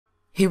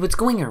Hey, what's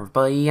going on,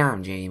 everybody?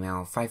 I'm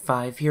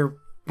JML55 here.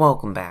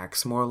 Welcome back.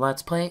 Some more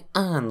Let's Play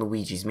on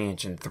Luigi's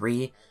Mansion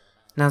 3.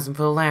 Now, for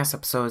the last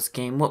episode's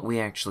game, what we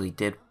actually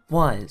did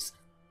was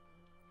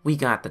we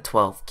got the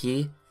 12th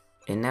key,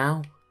 and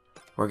now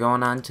we're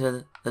going on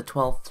to the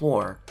 12th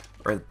floor.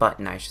 Or the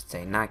button, I should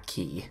say, not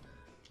key.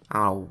 I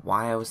don't know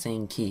why I was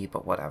saying key,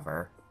 but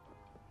whatever.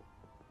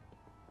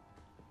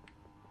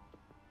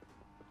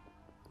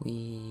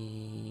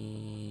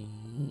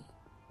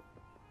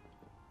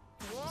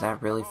 Is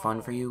that really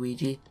fun for you,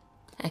 Luigi?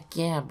 Heck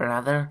yeah,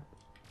 brother.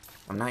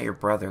 I'm not your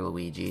brother,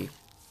 Luigi.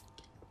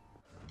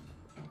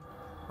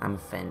 I'm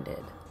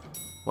offended.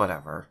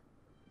 Whatever.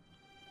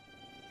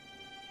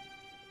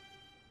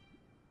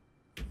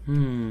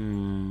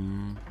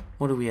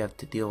 What do we have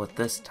to deal with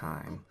this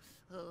time?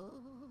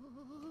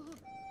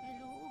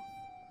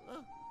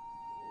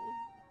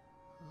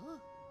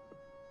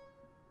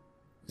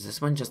 Is this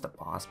one just a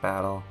boss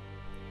battle?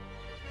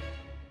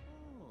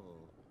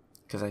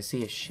 Because I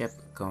see a ship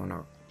going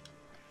over.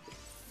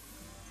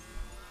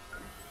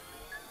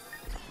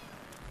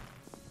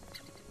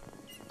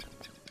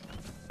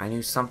 I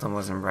knew something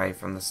wasn't right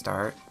from the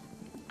start.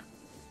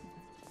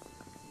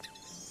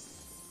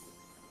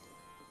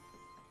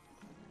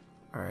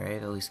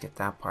 Alright, at least get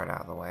that part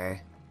out of the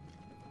way.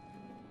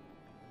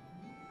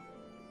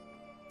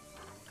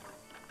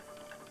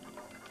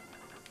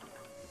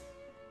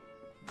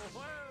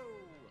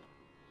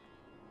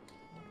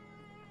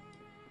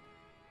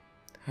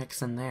 The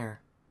heck's in there?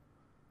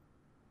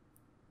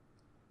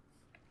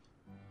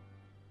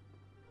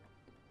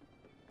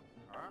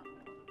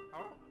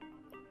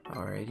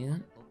 Alrighty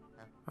then.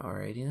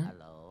 Alrighty then.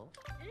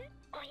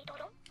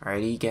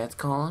 Alrighty, Gad's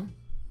calling.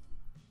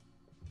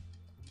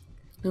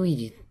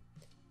 Luigi,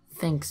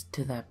 thanks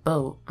to that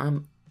boat,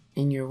 I'm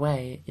in your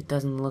way. It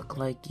doesn't look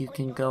like you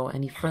can go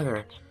any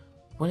further.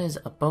 What is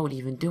a boat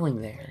even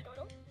doing there?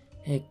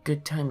 Hey,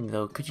 good timing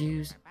though. Could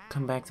you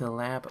come back to the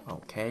lab?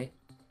 Okay.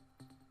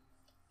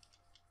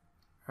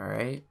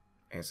 Alright.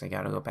 I guess I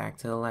gotta go back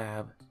to the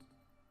lab.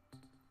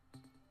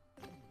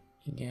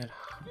 You get...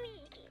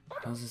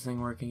 How's this thing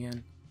work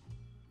again?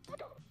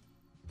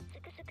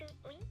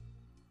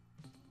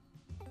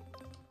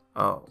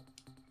 Oh.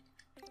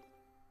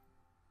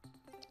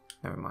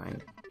 Never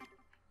mind.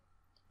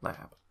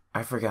 Lab.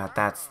 I forgot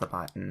that's the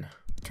button.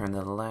 Turn to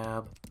the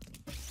lab.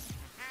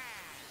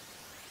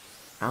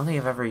 I don't think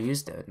I've ever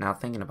used it, now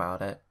thinking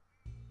about it.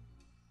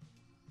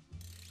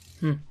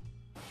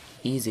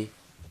 Easy.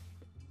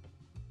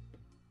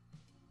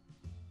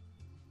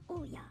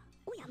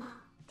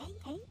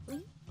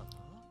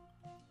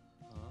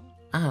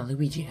 Ah,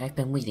 Luigi, I've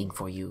been waiting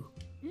for you.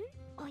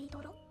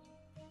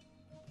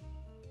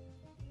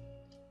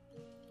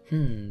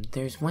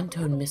 There's one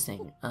toad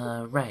missing.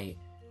 Right.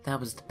 That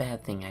was the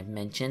bad thing I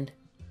mentioned.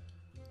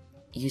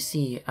 You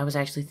see, I was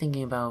actually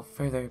thinking about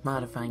further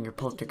modifying your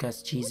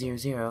Poltergust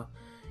G00.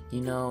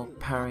 You know,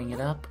 powering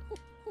it up.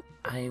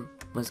 I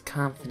was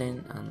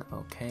confident on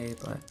okay,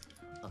 but...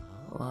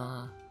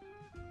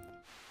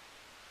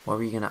 what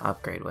were you gonna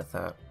upgrade with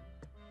it?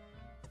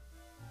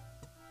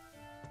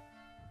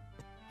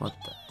 What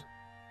the...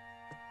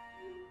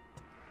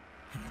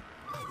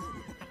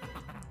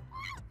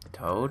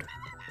 Toad?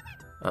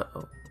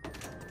 Uh-oh.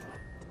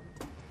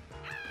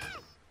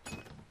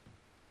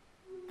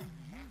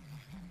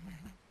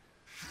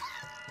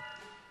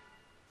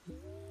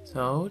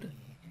 Toad?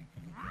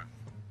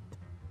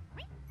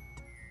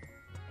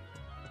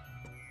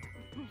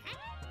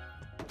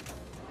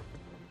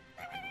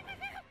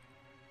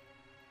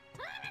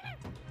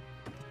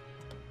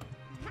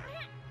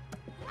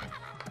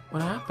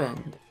 What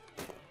happened?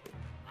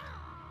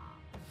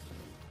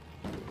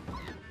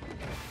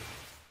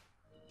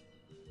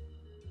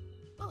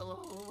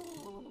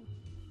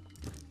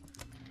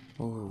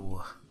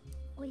 Ooh.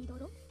 Do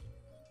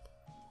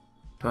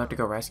I have to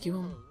go rescue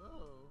him?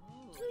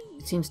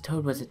 It seems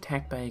Toad was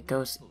attacked by a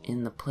ghost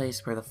in the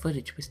place where the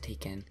footage was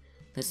taken.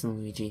 Listen,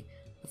 Luigi,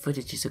 the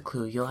footage is a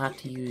clue. You'll have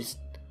to use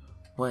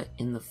what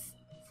in the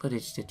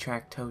footage to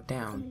track Toad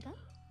down.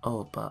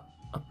 Oh, but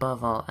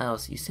above all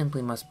else, you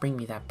simply must bring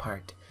me that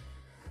part.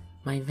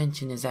 My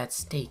invention is at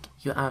stake.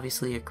 You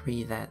obviously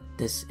agree that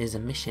this is a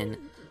mission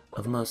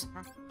of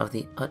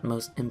the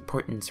utmost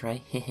importance,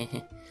 right?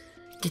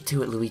 Get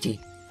to it,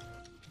 Luigi.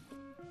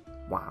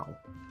 Wow.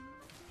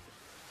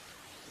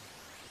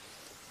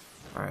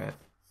 Alright.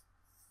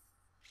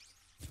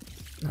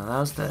 Now that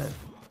was the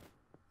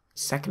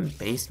second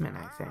basement,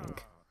 I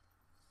think.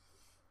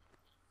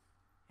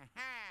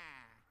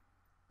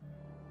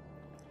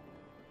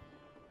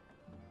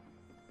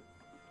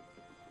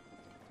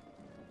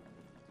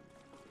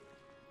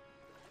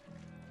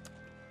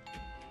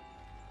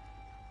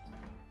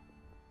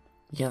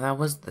 Yeah, that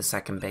was the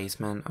second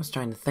basement. I was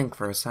trying to think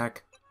for a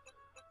sec.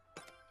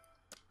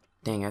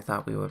 Dang, I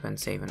thought we would have been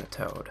saving a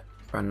toad.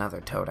 Or another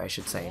toad, I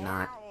should say,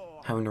 not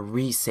having to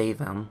re-save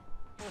him.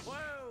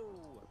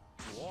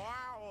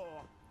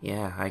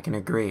 Yeah, I can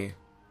agree.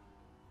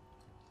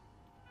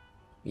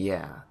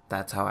 Yeah,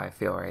 that's how I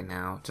feel right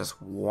now.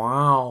 Just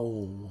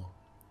wow.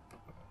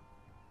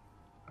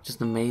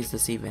 Just amazed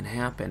this even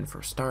happened,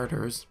 for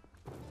starters.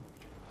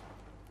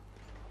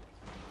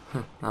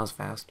 Huh, that was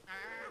fast.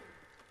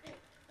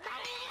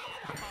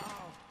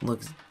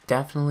 Looks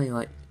definitely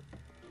like...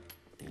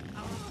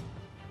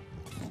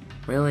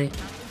 Really?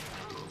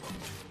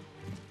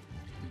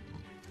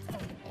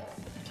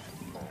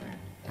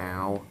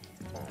 Ow.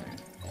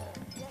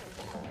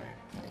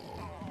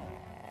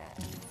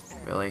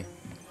 Really?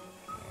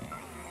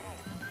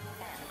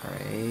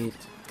 Alright,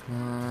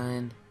 come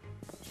on.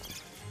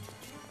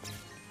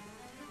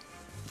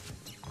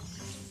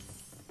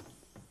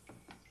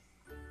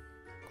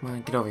 Come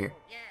on, get over here.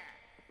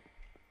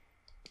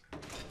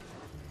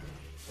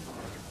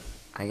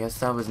 I guess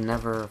that was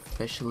never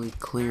officially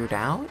cleared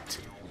out?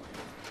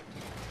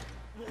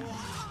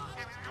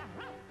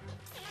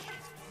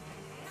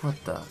 What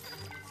the?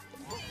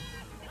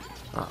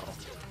 Uh-oh.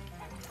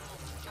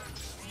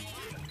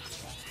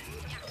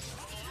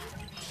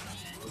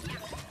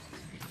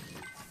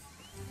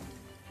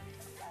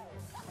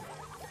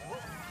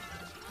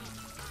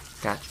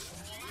 Gotcha.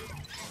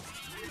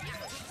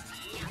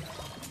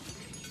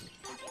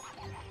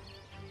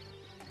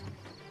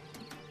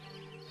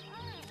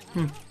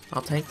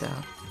 I'll take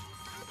that.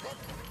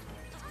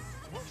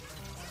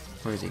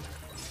 Where is he? Is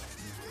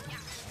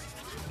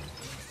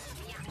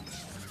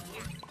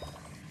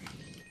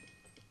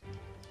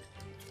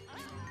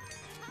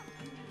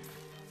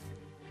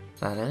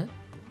that it?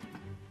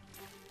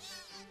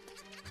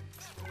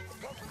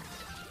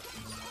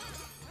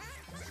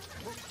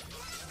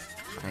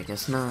 I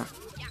guess not.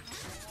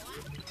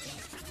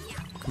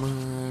 Come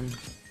on.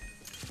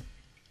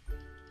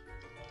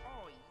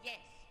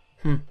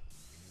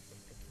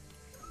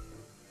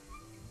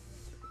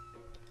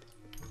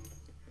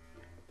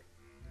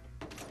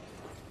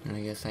 I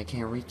guess I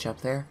can't reach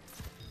up there.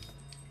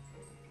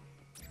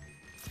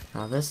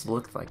 Now this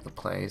looked like the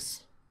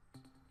place.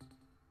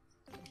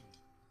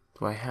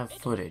 Do I have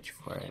footage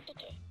for it?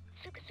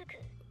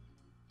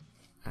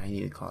 I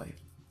need to call you.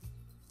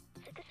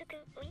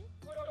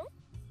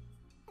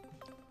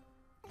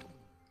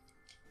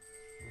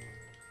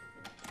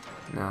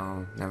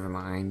 No, never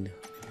mind.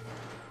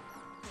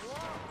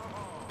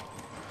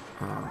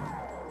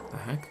 The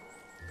heck?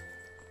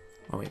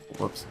 Oh wait,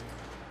 whoops.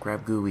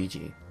 Grab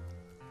Luigi.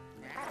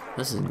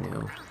 This is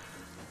new.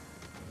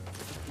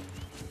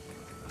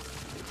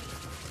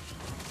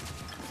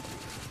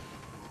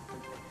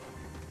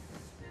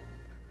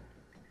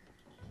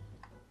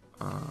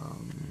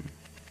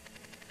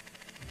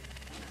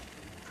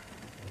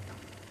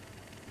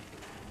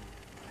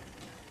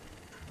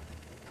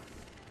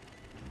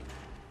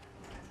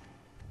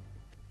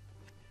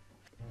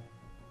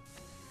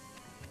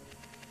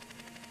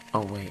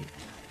 Oh wait.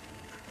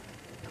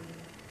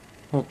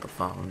 Hold the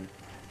phone.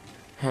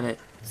 Had it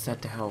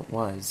set to how it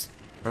was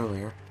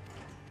earlier.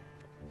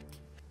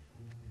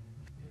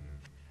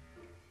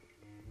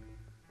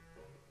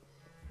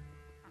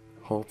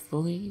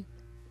 Hopefully.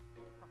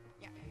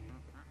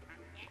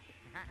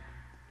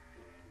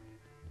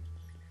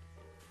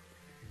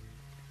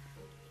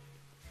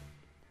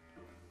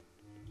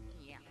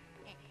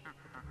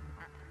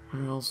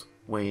 Or else,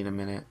 wait a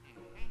minute.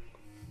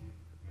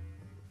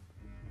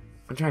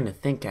 I'm trying to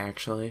think,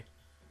 actually.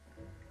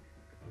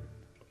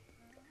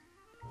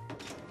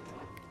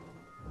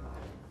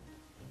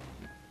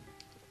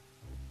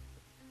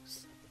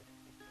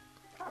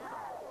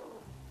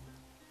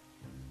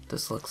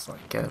 This looks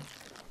like it.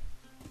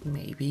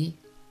 Maybe.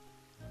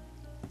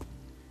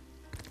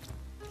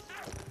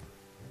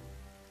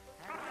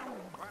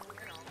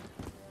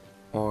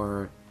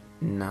 Or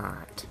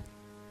not.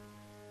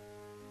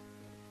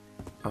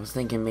 I was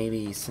thinking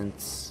maybe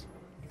since...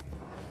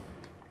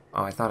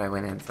 Oh, I thought I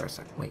went in for a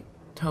second. Wait,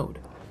 Toad.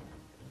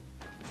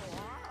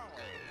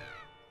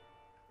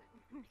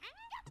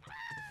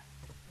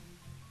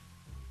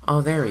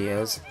 Oh, there he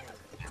is.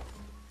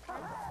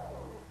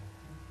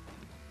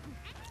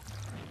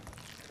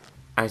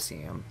 I see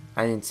him.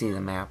 I didn't see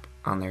the map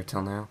on there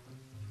till now.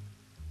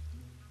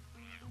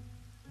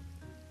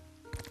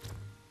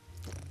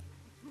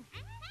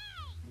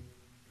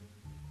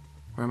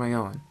 Where am I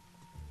going?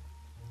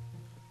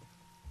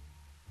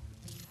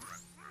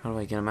 How do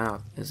I get him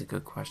out is a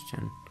good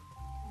question.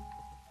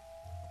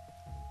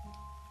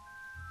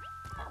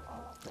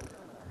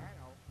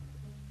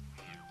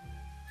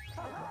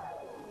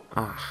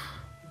 Ah.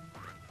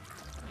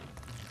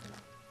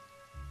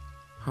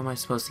 How am I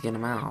supposed to get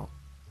him out?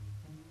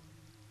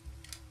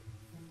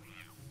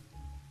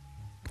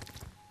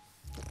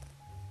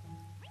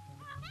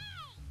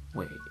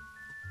 Wait.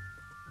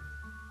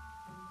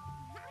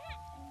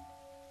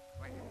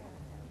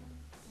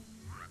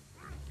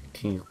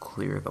 Can you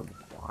clear the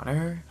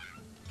water?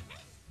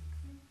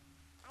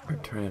 Or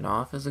turn it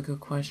off is a good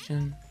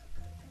question.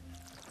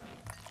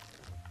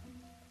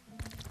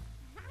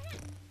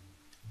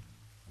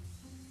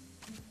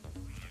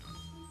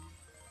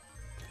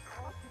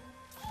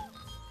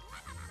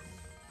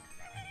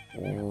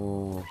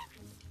 Oh.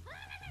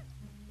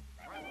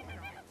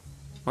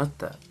 What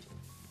the?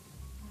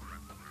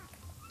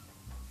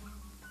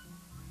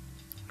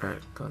 Or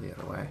go the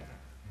other way.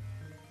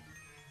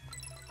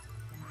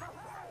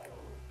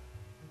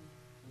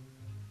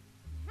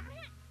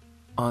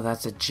 Oh,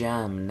 that's a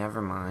gem.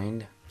 Never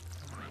mind.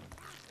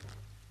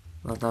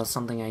 Well, that was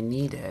something I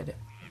needed.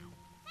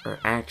 Or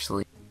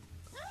actually...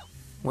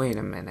 Wait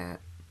a minute.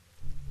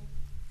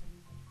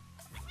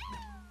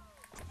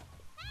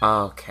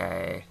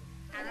 Okay.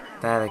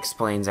 That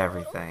explains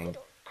everything.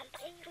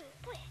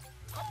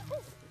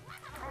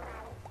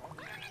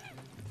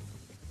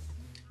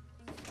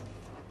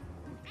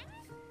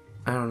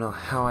 I don't know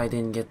how I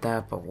didn't get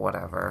that, but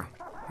whatever.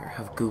 Here,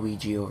 have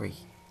Luigi over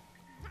here.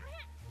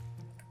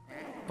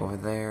 Over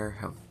there,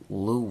 have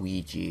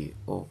Luigi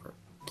over.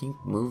 Can you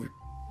move?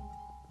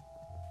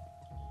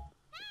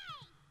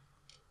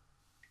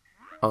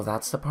 Oh,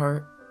 that's the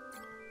part?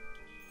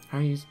 How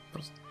are you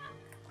supposed to...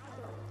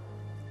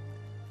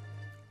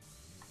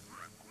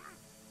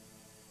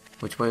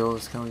 Which way will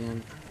this go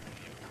again?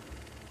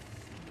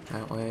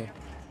 That way?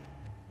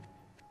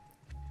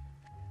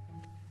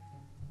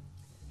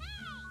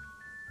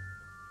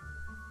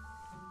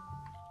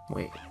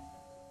 Wait.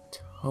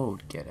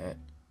 Toad get it?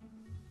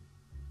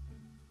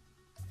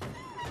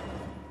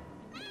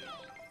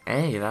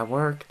 Hey, that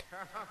worked.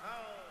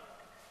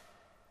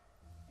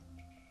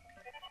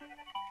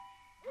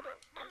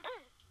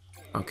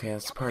 Okay,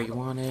 that's the part you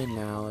wanted.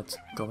 Now let's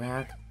go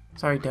back.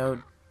 Sorry,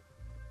 Toad.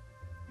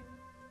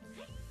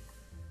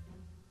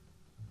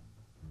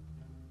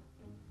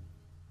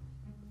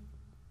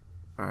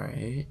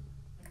 Alright. It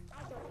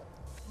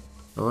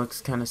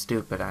looks kind of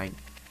stupid, I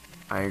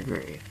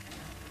agree.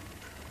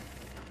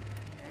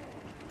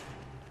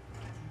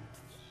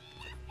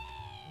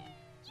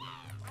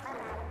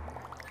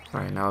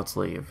 Alright, now let's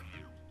leave.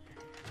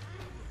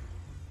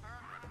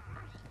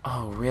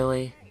 Oh,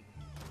 really?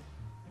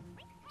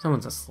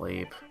 Someone's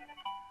asleep.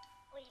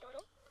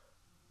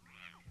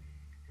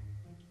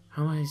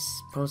 How am I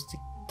supposed to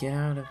get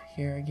out of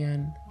here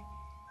again?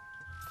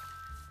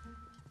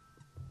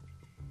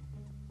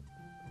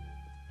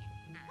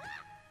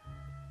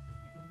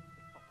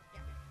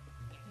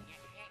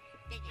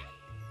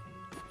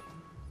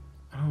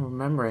 I don't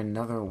remember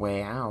another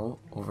way out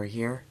over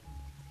here.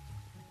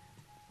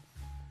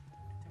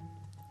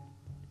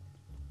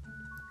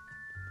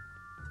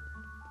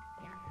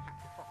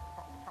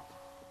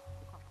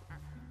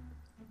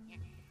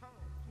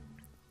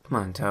 Come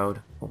on,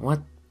 Toad.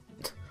 What?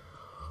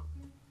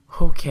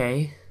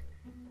 Okay.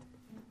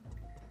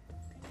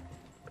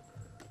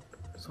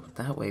 So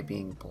that way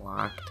being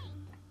blocked.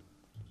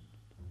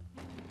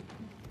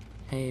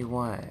 Hey,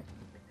 what?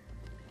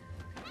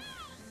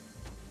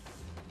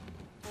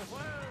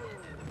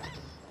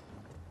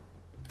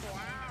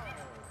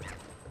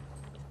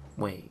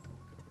 Wait.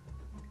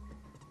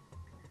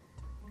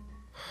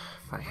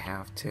 If I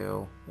have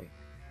to. Wait.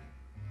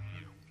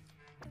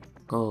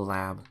 Go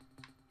lab.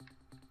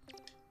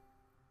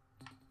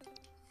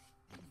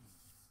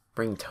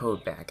 Bring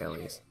Toad back at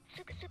least.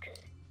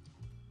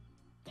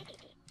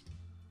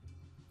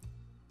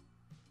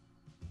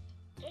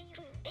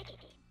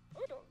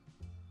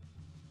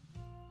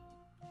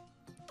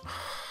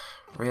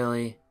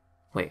 Really?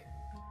 Wait.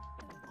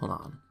 Hold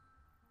on.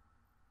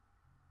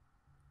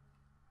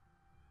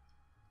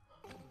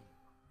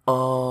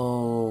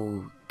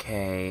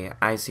 Okay,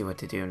 I see what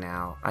to do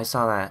now. I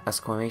saw that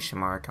exclamation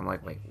mark. I'm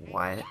like, wait,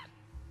 what?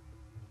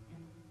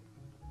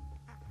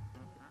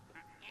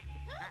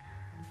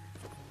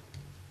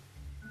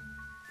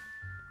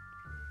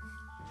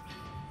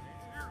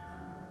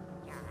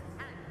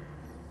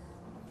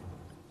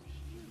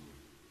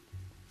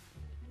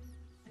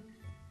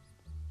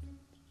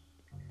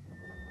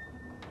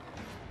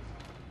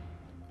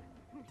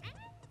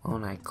 Oh,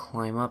 and I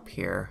climb up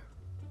here.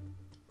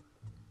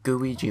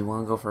 Luigi,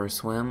 wanna go for a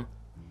swim?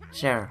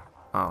 Sure.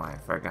 Oh, I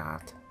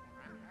forgot.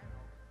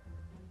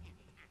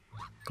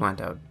 Come on,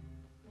 Toad.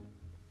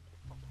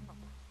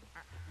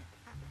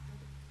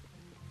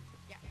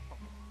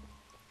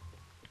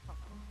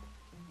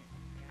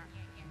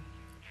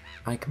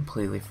 I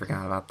completely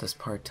forgot about this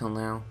part till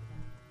now.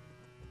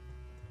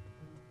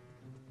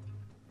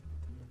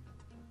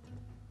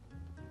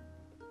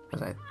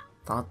 Because I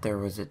thought there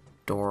was a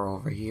door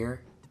over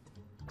here.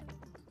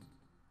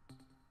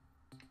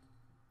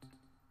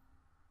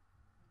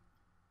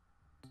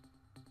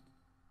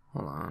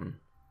 Hold on.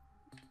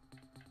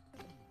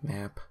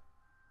 Map.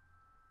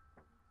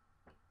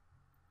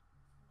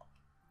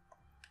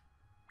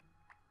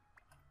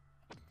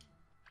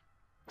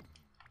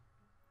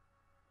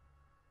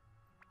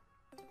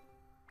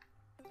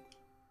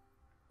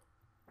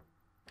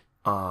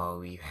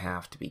 Oh, you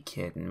have to be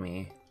kidding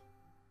me.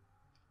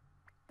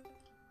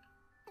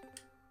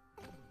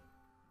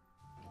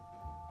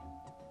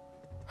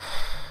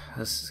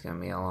 This is gonna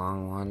be a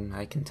long one,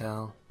 I can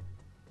tell.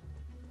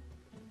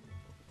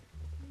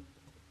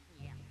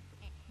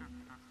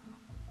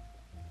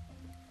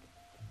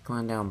 Come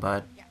on down,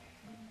 bud.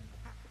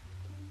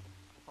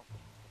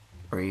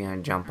 Or are you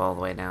gonna jump all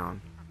the way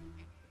down?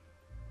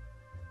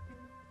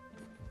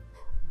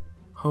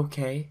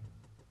 Okay.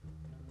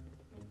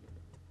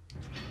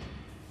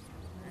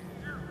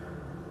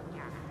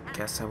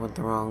 Guess I went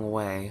the wrong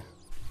way.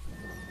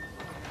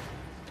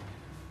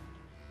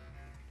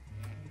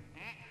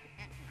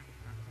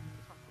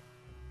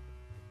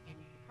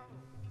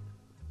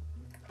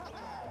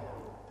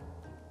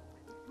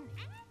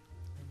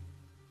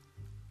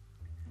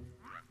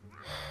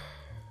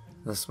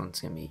 This one's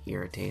gonna be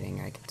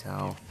irritating, I can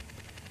tell.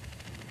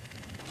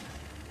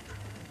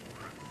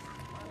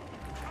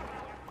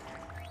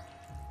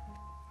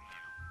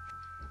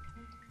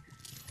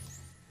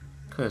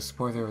 Could've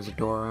swore there was a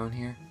door around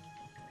here.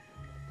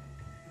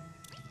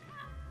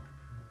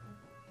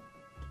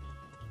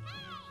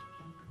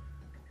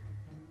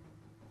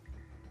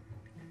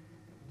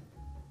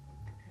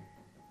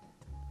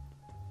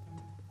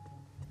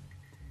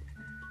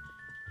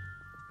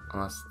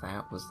 Unless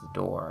that was the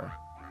door.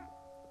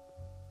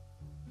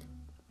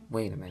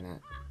 Wait a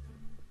minute.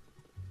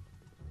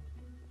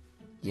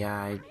 Yeah,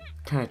 I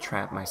kind of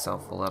trapped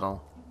myself a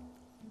little.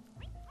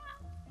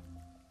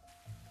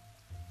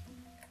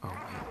 Oh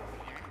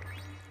wait.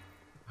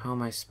 How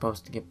am I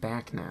supposed to get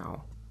back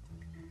now?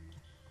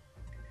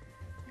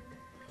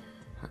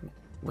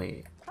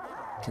 Wait.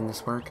 Can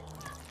this work?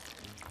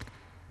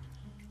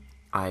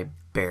 I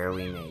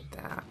barely made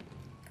that.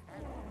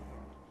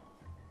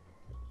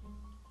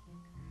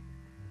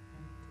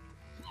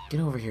 Get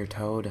over here,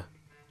 Toad.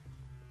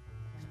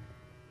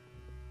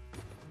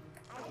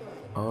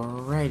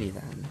 Alrighty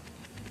then.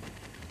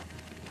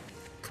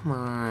 Come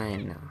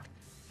on.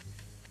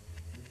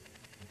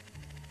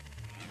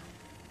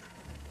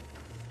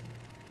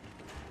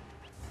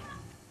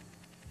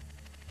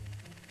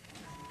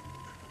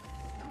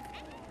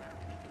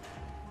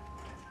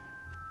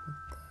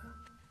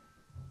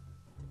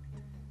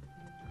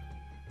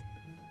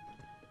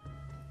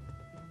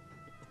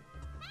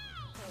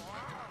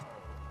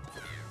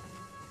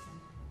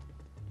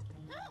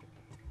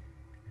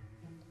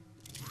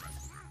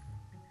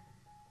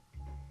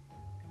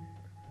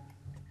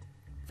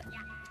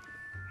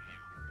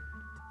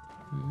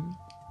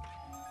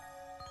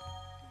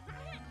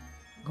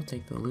 I'll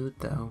take the loot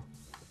though.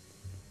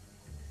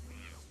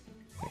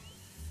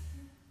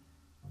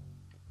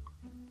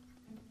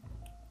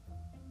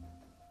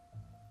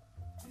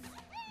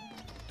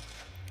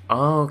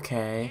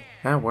 Okay,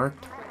 that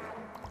worked.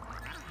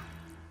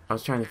 I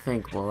was trying to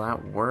think, will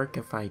that work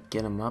if I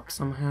get him up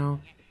somehow?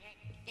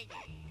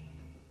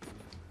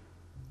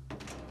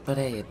 But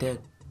hey, it did.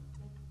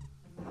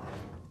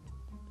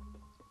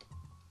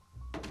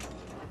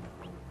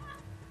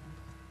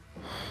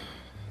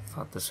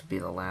 Thought this would be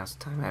the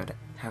last time I would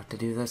have to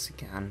do this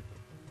again.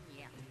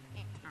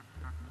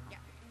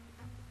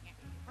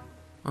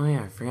 Oh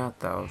yeah, I forgot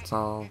though, it's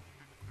all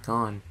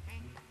gone.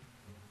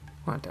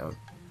 Come on, Toad.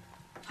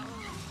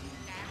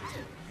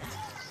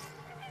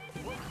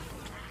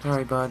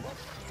 Sorry, bud.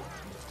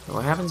 So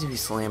what happens if you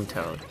slam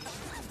Toad?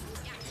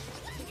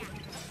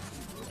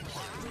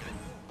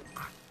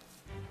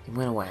 He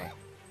went away.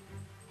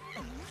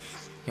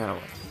 He got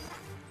away.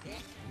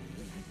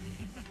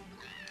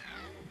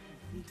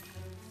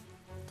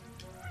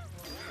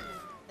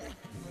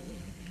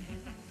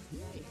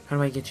 How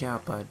do I get you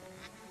out, bud?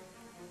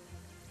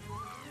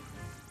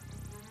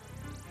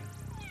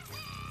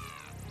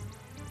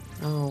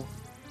 Oh.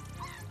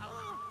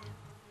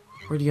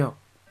 Where'd you go?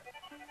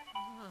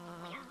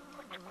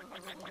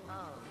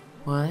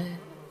 What?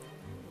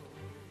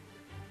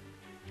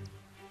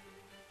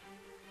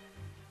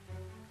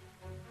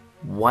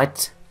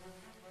 What?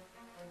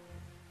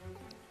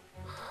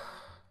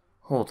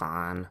 Hold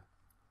on.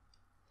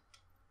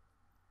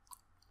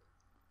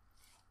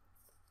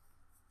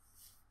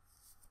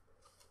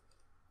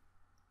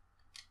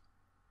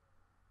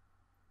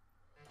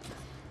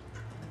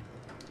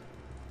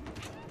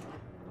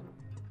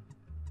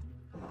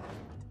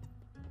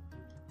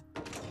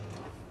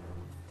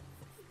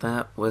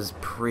 That was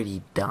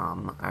pretty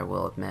dumb, I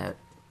will admit.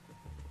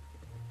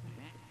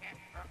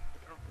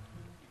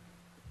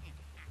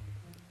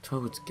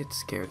 Toads get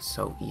scared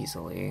so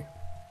easily.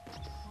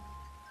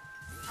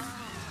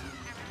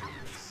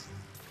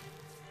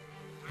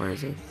 Where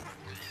is he?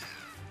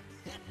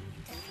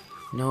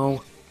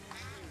 No.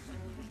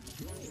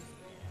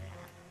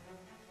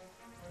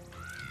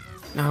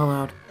 Not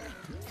allowed.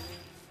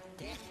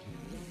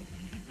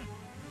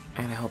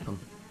 I gotta help him.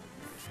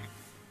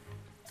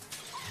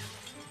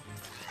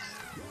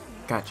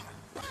 Gotcha.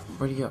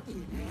 Where'd he go?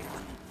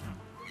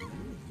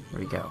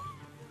 Where'd he go?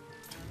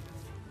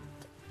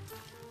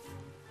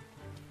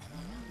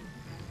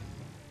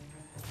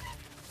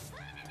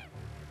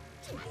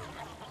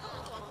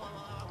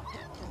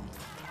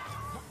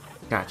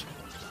 Gotcha.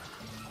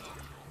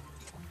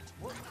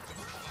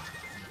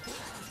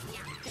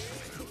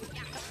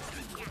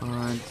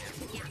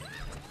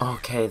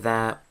 Okay,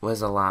 that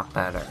was a lot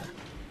better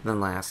than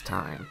last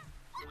time.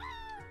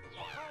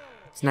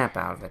 Snap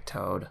out of it,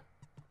 Toad.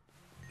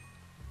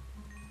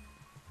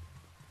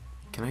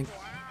 Can I?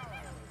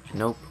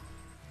 Nope.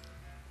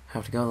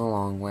 Have to go the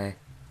long way.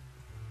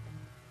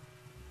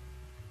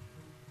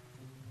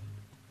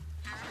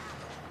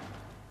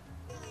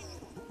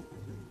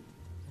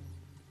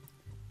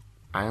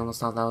 I almost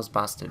thought that was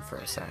busted for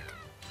a sec.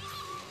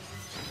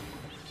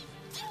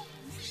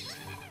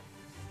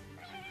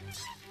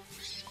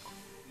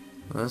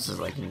 Well, this is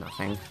like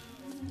nothing.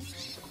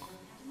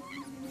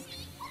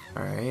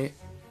 Alright.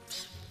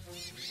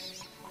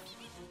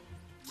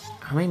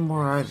 How many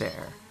more are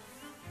there?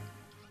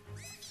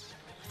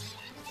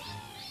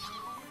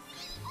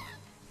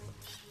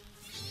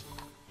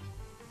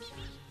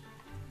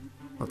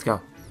 Let's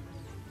go.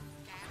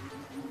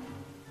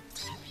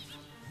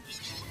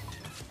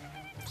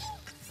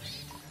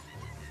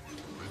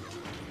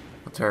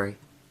 Let's hurry.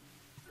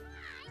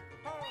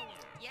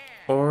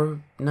 Or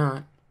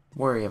not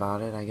worry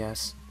about it, I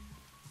guess.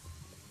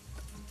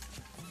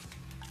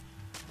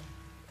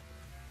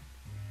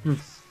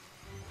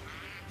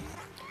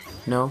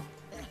 No.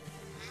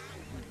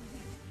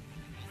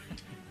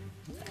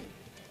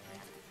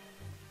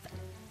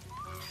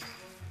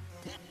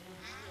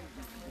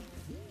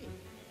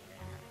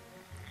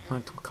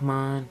 Come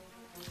on.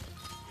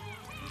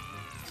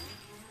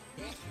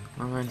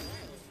 Come on.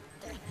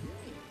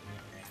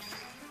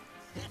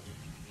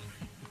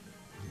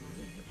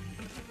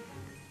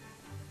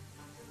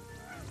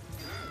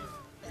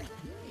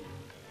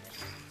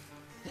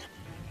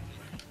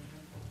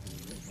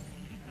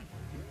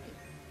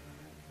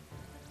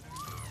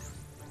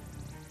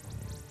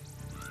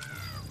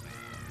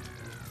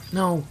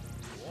 No.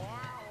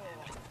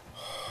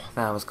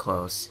 That was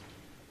close.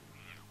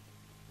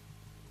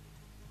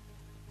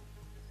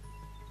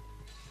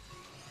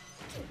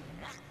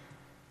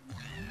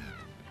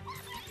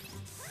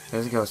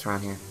 There's a ghost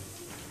around here.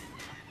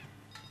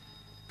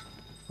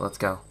 Let's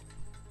go.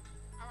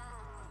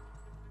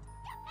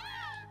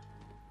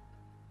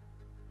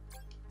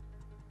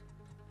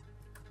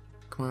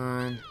 Come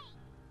on.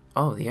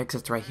 Oh, the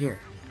exit's right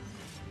here.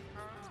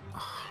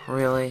 Oh,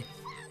 really?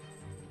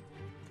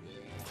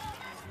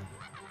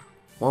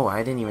 Whoa,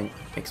 I didn't even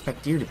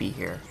expect you to be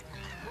here.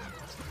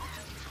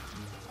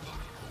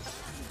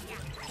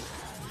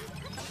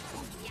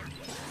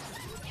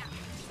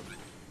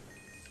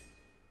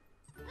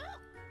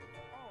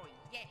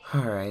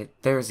 Alright,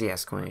 there's the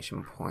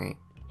exclamation point.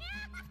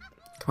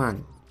 Come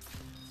on.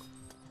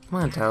 Come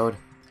on, Toad.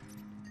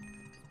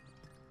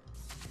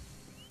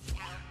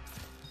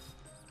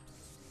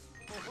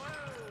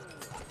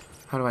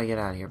 How do I get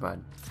out of here,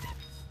 bud?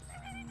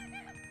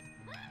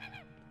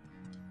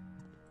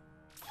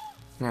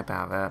 Snap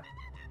out of that.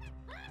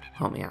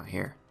 Help me out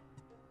here.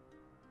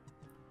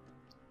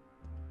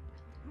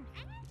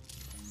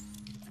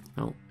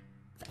 Oh.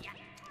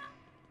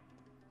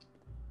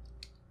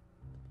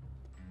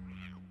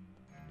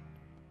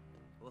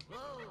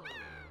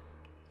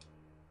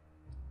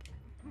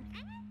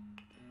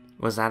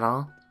 Was that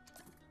all?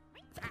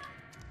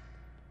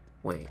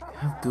 Wait,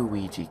 have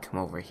Luigi come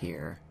over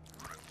here.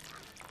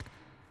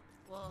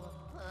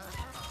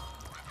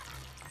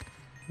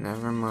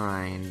 Never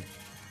mind.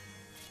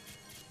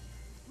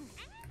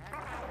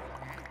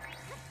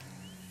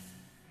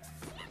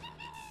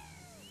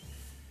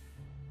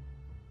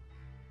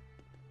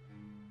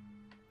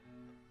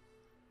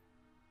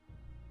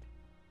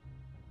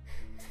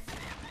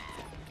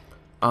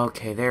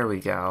 Okay, there we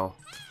go.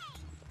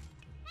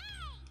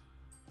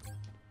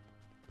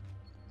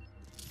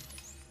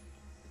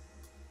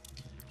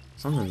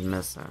 Something's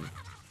missing.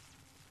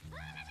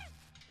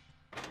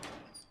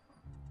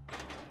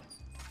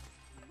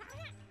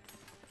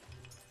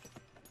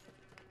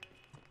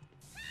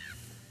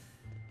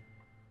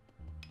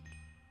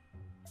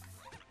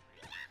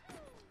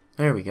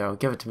 There we go.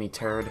 Give it to me,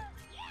 turd.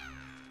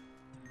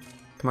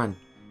 Come on.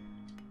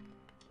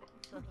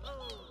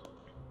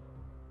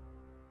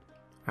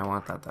 I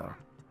want that, though. Or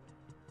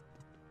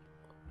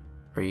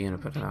are you gonna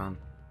put it on?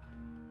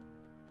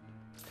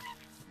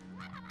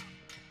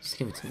 Just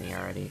give it to me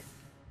already.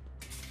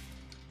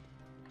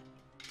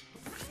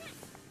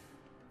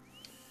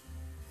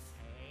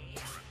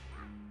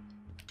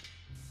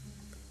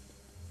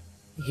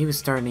 He was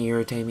starting to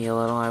irritate me a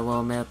little, I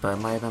will admit, but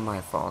it might have been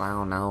my fault. I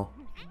don't know.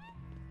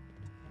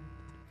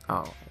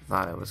 Oh, I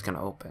thought it was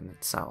gonna open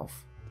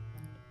itself.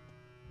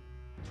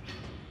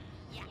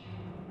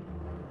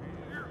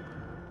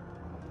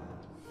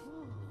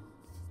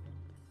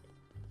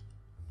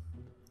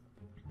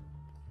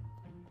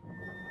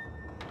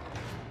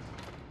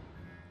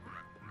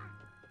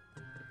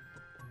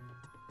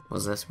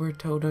 Was this where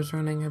Toad was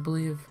running, I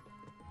believe?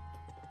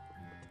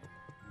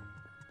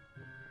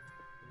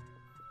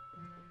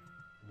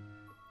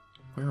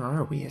 Where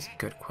are we is a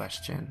good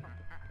question.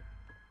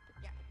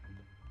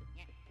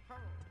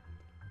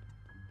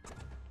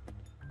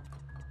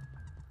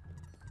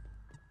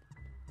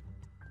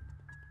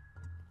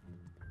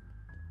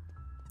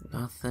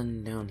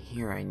 Nothing down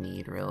here I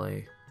need,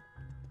 really.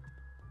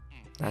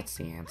 That's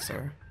the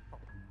answer.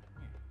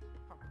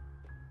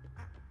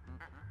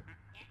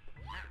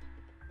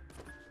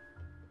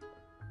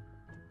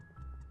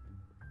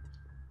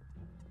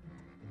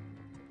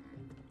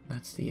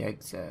 That's the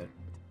exit.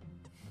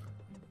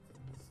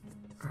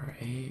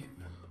 Alright.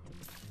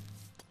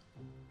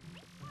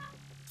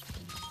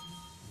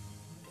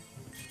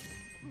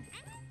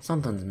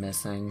 Something's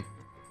missing.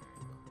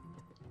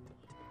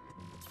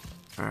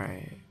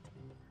 Alright.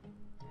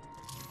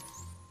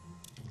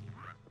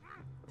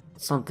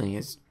 Something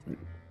is...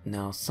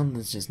 No,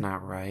 something's just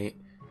not right.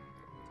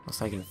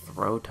 Unless I can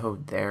throw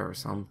Toad there or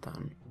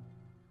something.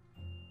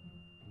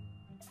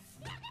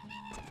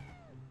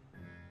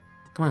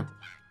 Come on.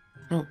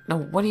 No, no,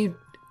 what are you...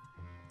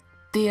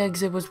 The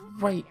exit was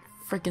right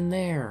freaking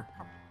there.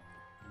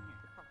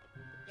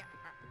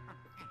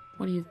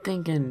 What are you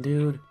thinking,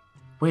 dude?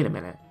 Wait a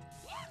minute.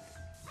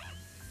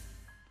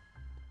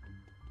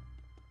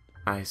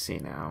 I see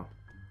now.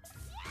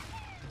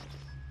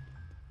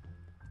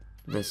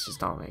 This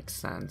just all makes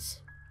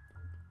sense.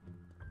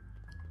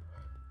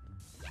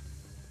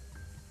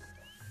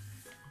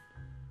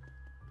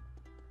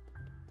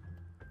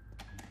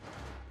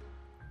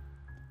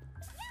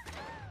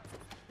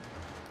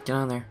 Get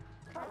on there.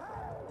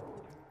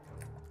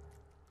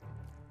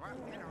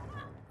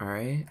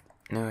 Alright,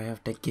 now I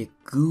have to get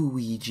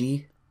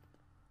Luigi.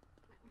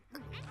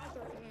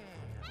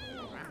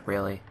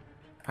 Really?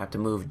 I have to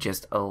move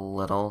just a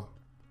little.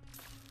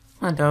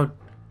 Come on, Toad.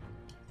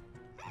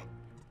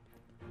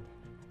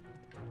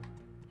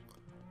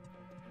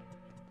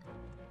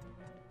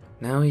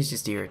 Now he's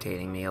just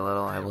irritating me a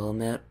little, I will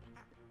admit.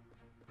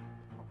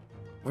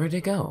 Where'd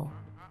it go?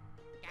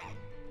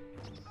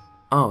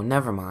 Oh,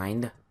 never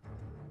mind.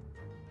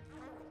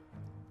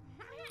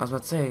 I was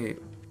about to say,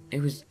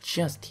 it was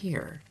just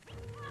here.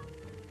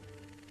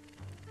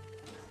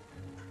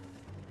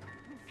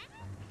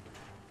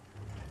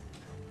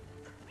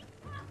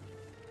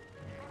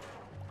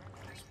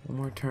 Just one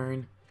more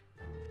turn.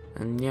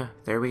 And yeah,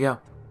 there we go.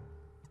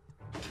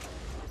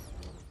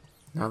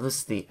 Now this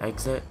is the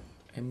exit,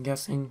 I'm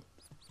guessing.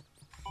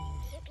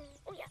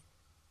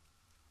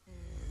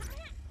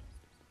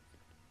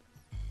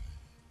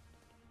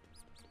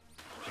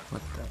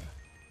 What the?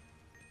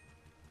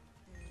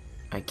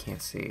 I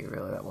can't see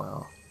really that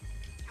well.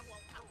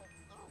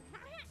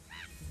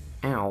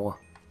 Ow.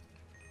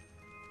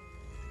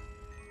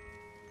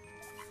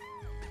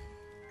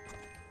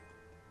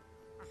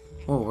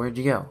 Whoa, where'd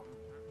you go?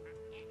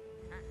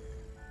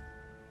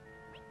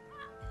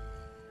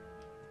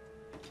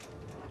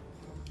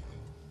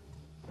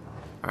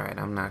 Alright,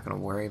 I'm not gonna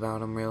worry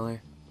about him really.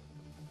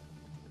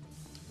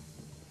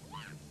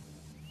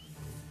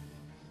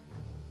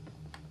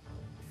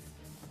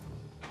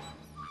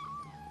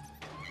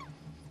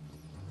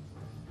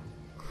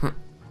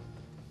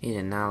 He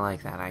did not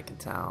like that, I can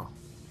tell.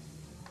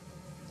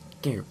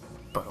 Get your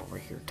butt over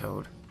here,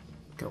 Toad.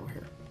 Get over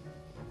here.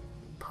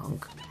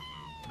 Punk.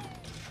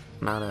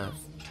 Not a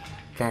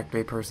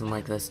factory person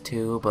like this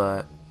too,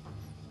 but...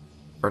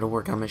 or to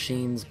work on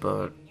machines,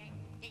 but...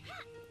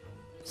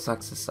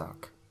 sucks to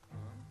suck.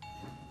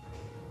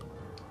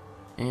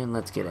 And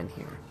let's get in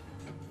here.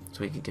 So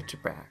we can get you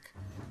back.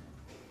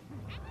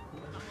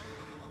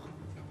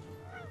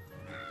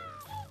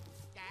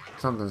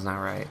 Something's not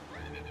right.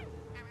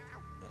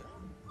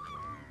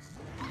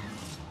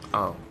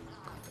 Oh.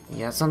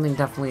 Yeah, something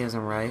definitely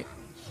isn't right.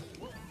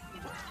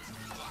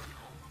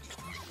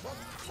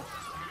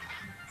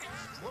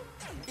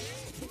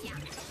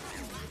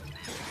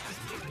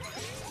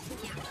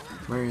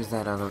 Where is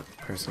that other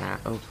person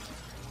at? Oh.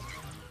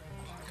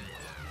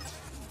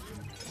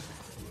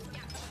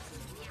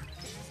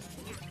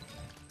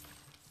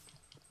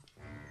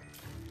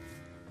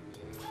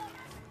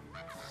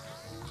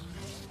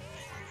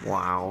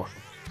 Wow.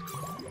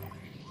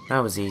 That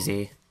was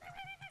easy.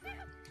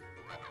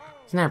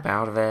 Snap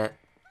out of it.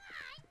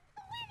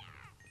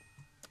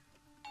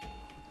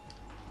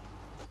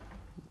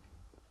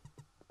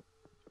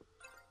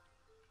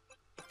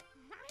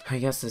 I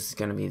guess this is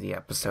gonna be the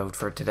episode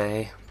for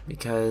today,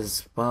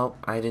 because, well,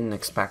 I didn't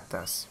expect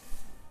this.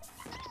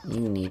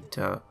 You need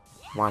to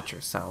watch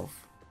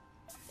yourself.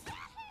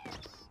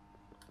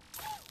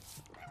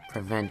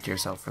 Prevent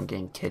yourself from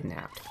getting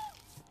kidnapped.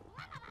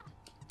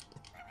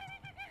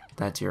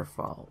 That's your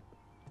fault.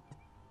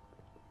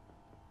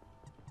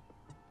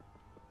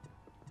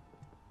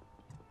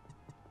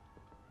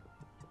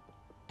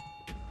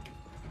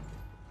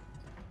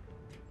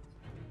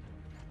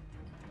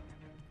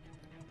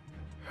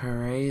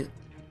 Alright,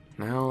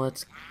 now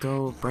let's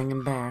go bring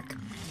him back.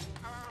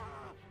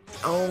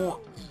 Oh!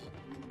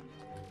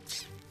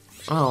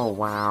 Oh,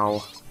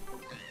 wow.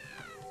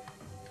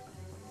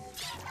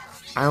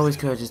 I always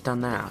could have just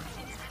done that.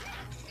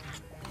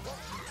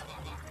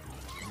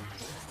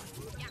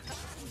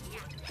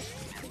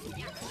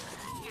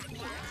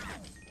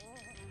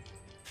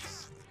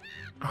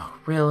 Oh,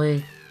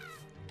 really?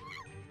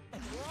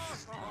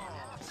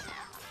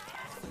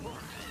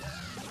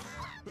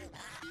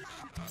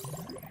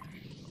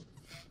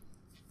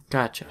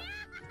 Gotcha.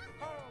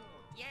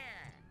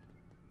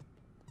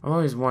 I've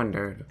always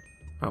wondered.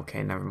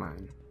 Okay, never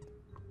mind.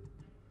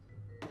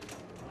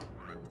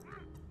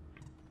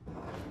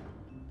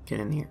 Get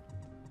in here.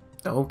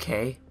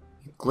 Okay.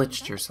 You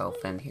glitched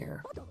yourself in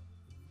here.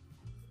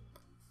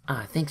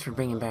 Ah, thanks for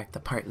bringing back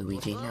the part,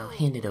 Luigi. Now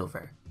hand it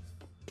over.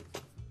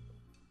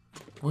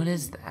 What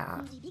is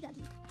that?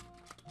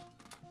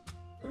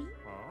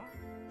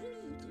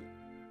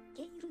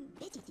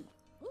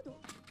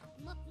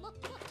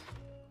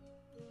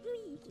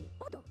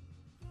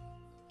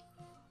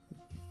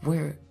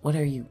 What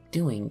are you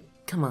doing?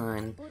 Come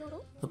on.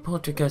 The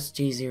Poltergust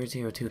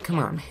G002. Come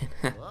on,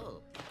 man.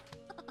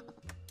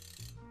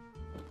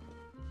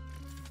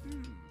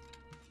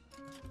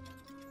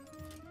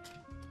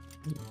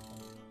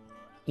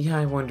 Yeah,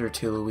 I wonder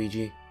too,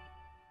 Luigi.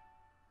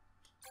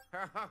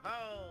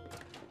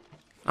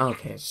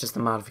 Okay, it's just a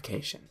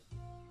modification.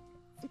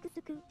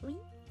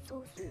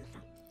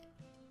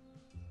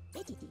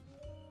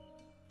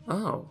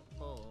 Oh.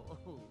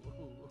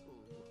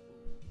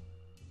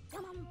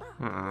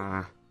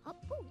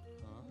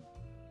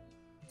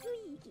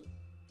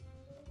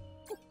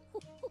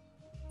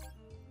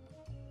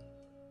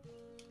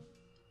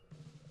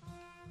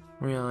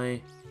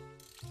 Really?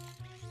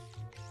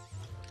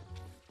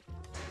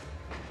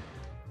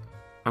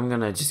 I'm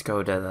gonna just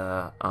go to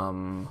the,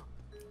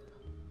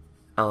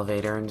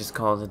 elevator and just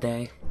call it a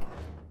day.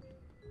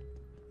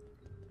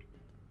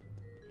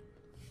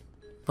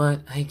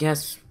 But I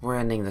guess we're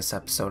ending this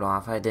episode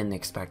off. I didn't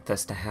expect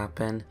this to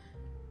happen.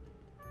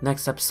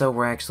 Next episode,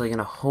 we're actually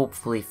gonna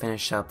hopefully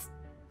finish up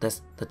the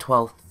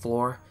 12th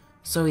floor.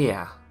 So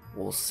yeah,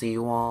 we'll see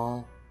you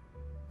all.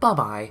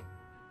 Bye-bye.